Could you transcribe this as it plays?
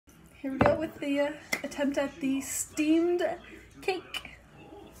here we go with the attempt at the steamed cake.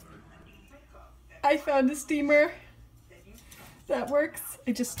 I found a steamer that works.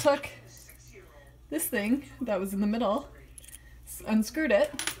 I just took this thing that was in the middle, unscrewed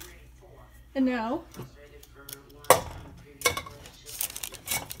it, and now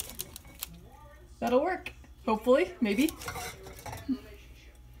that'll work. Hopefully, maybe.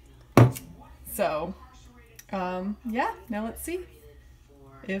 So, yeah, now let's see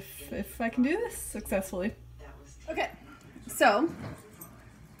if I can do this successfully. Okay, so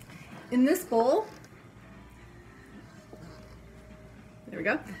in this bowl, there we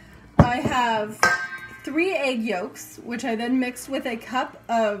go, I have 3 egg yolks, which I then mixed with a cup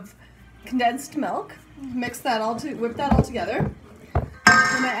of condensed milk. Whip that all together.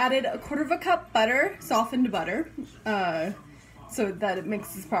 Then I added a 1/4 cup butter, softened butter, so that it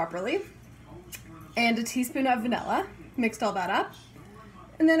mixes properly, and a teaspoon of vanilla. Mixed all that up,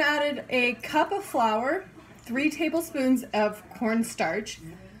 and then added a cup of flour, 3 tablespoons of cornstarch,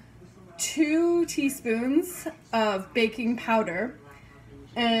 2 teaspoons of baking powder,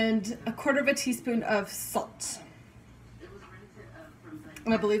 and a 1/4 teaspoon of salt.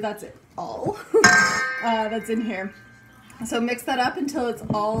 And I believe that's it all that's in here. So mix that up until it's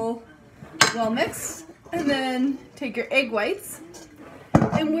all well mixed, and then take your egg whites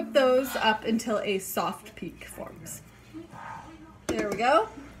and whip those up until a soft peak forms. There we go.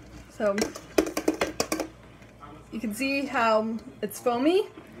 So you can see how it's foamy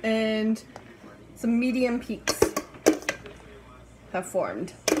and some medium peaks have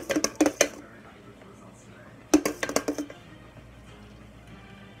formed.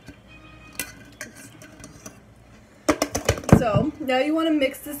 So now you want to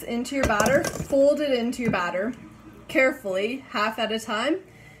mix this into your batter, fold it into your batter carefully, half at a time.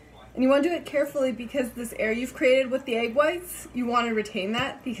 And you want to do it carefully because this air you've created with the egg whites, you want to retain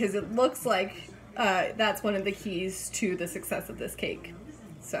that because it looks like that's one of the keys to the success of this cake.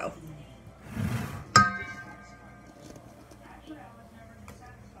 So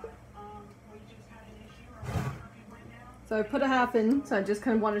I put a half in, so I just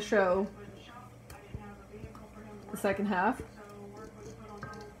kind of want to show the second half.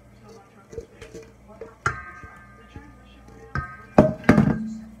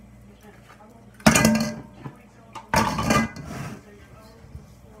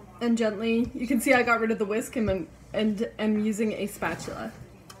 And gently, you can see I got rid of the whisk and I'm using a spatula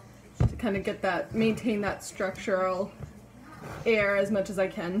to kind of get that, maintain that structural air as much as I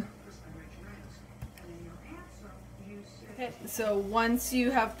can. Okay, so once you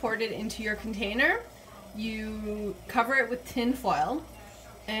have poured it into your container, you cover it with tin foil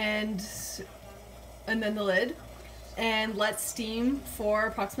and then the lid, and let steam for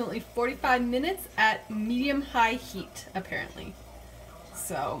approximately 45 minutes at medium-high heat, apparently.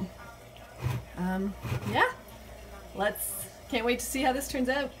 So, yeah, can't wait to see how this turns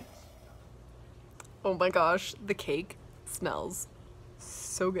out. Oh my gosh, the cake smells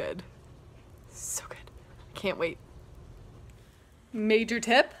so good. So good. Can't wait. Major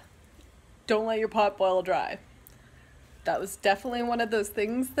tip, don't let your pot boil dry. That was definitely one of those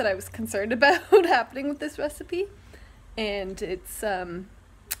things that I was concerned about happening with this recipe, and it's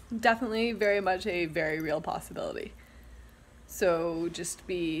definitely very much a very real possibility. So just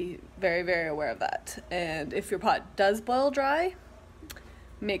be very, very aware of that. And if your pot does boil dry,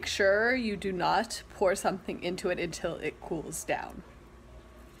 make sure you do not pour something into it until it cools down,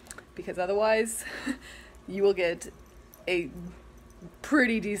 because otherwise you will get a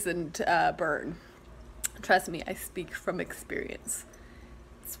pretty decent burn. Trust me, I speak from experience.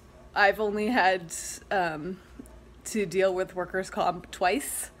 I've only had to deal with workers' comp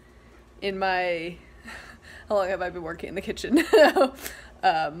twice in my, how long have I been working in the kitchen?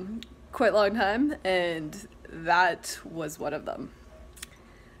 Quite a long time, and that was one of them.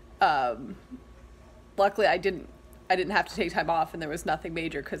 Luckily I didn't have to take time off, and there was nothing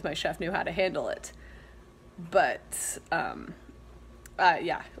major because my chef knew how to handle it. But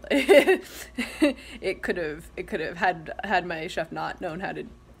yeah, it could have had my chef not known how to,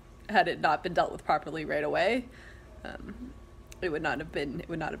 had it not been dealt with properly right away, it would not have been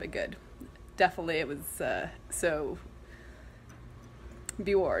good. Definitely it was, so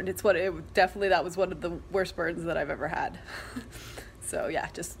be warned. Definitely that was one of the worst burns that I've ever had. So yeah,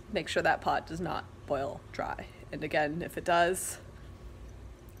 just make sure that pot does not boil dry. And again, if it does,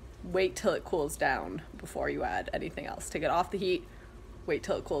 wait till it cools down before you add anything else. Take it off the heat, wait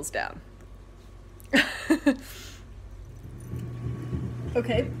till it cools down.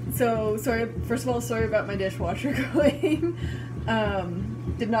 Okay, so first of all, sorry about my dishwasher going.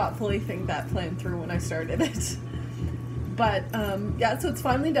 Did not fully think that plan through when I started it. But yeah, so it's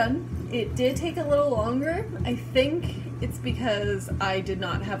finally done. It did take a little longer. I think it's because I did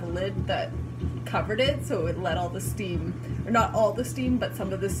not have a lid that covered it, so it let all the steam, or not all the steam, but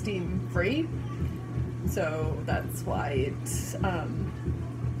some of the steam free. So that's why it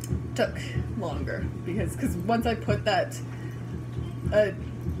took longer, because once I put that,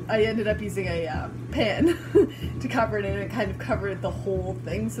 I ended up using a pan to cover it, and it kind of covered the whole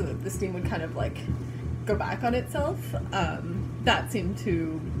thing so that the steam would kind of like go back on itself. That seemed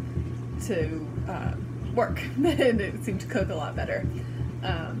to work, and it seemed to cook a lot better.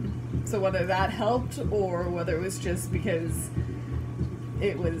 So whether that helped or whether it was just because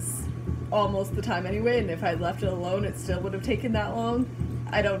it was almost the time anyway, and if I'd left it alone it still would have taken that long,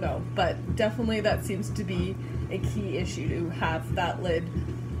 I don't know. But definitely that seems to be a key issue, to have that lid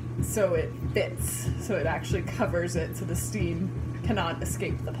so it fits, so it actually covers it so the steam cannot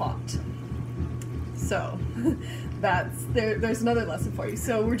escape the pot. So that's there's another lesson for you.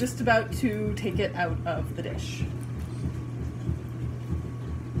 So we're just about to take it out of the dish.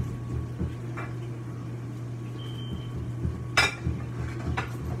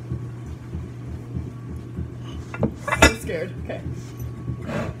 So scared. Okay.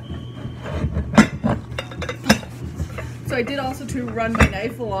 So I did also to run my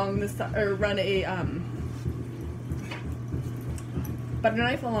knife along the side, or run a butter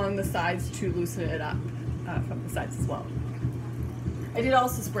knife along the sides to loosen it up from the sides as well. I did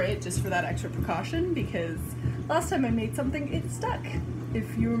also spray it just for that extra precaution, because last time I made something, it stuck,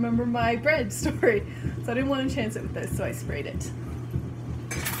 if you remember my bread story. So I didn't want to chance it with this, so I sprayed it.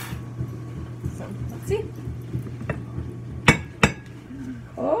 So let's see.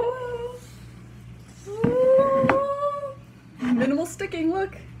 Oh, minimal sticking,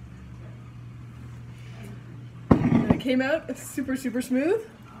 look. And it came out super smooth.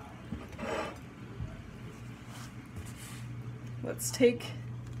 Let's take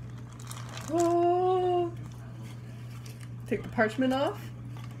the parchment off.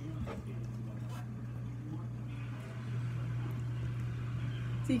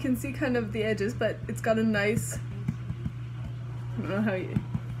 So you can see kind of the edges, but it's got a nice, I don't know how if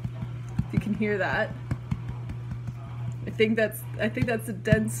you can hear that. I think that's the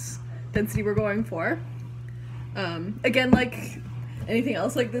density we're going for. Again, like anything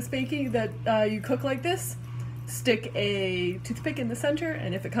else like this baking that you cook like this, stick a toothpick in the center,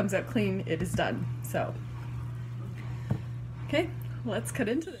 and if it comes out clean, it is done. So, okay, let's cut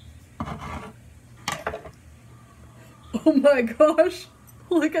into it. Oh my gosh,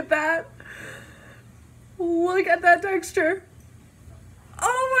 look at that. Look at that texture.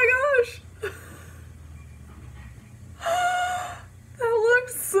 Oh my gosh. That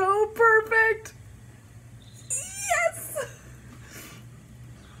looks so perfect. Yes.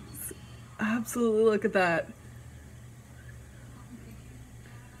 Absolutely, look at that.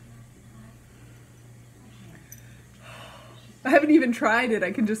 I haven't even tried it.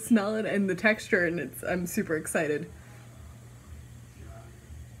 I can just smell it and the texture, and I'm super excited.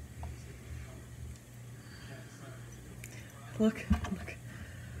 Look.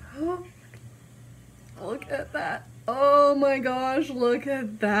 Oh, look at that. Oh my gosh, look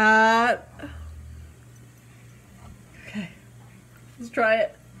at that. Okay, let's try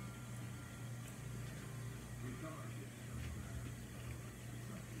it.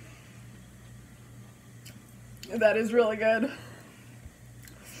 That is really good.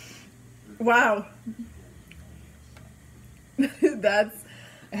 Wow. That's,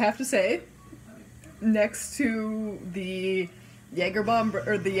 I have to say, next to the Jägerbomb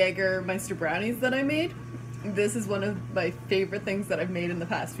or the Jägermeister brownies that I made, this is one of my favorite things that I've made in the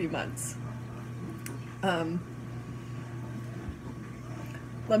past few months. Let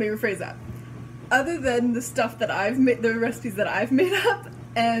me rephrase that. Other than the stuff that I've made, the recipes that I've made up,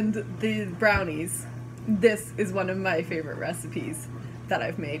 and the brownies, this is one of my favorite recipes that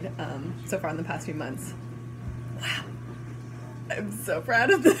I've made so far in the past few months. Wow. I'm so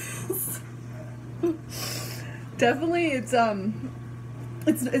proud of this. Definitely, it's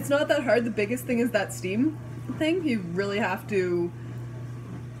not that hard. The biggest thing is that steam thing. You really have to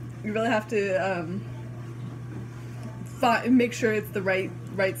make sure it's the right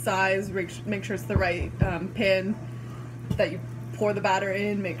size. Make sure it's the right pan that you pour the batter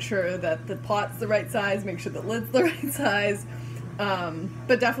in. Make sure that the pot's the right size. Make sure the lid's the right size.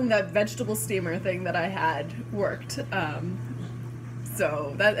 But definitely that vegetable steamer thing that I had worked.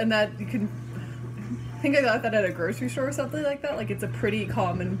 So that you can. I think I got that at a grocery store or something like that. Like, it's a pretty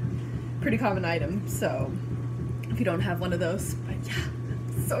common item. So if you don't have one of those, but yeah,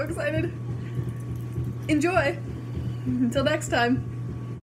 so excited. Enjoy. Until next time.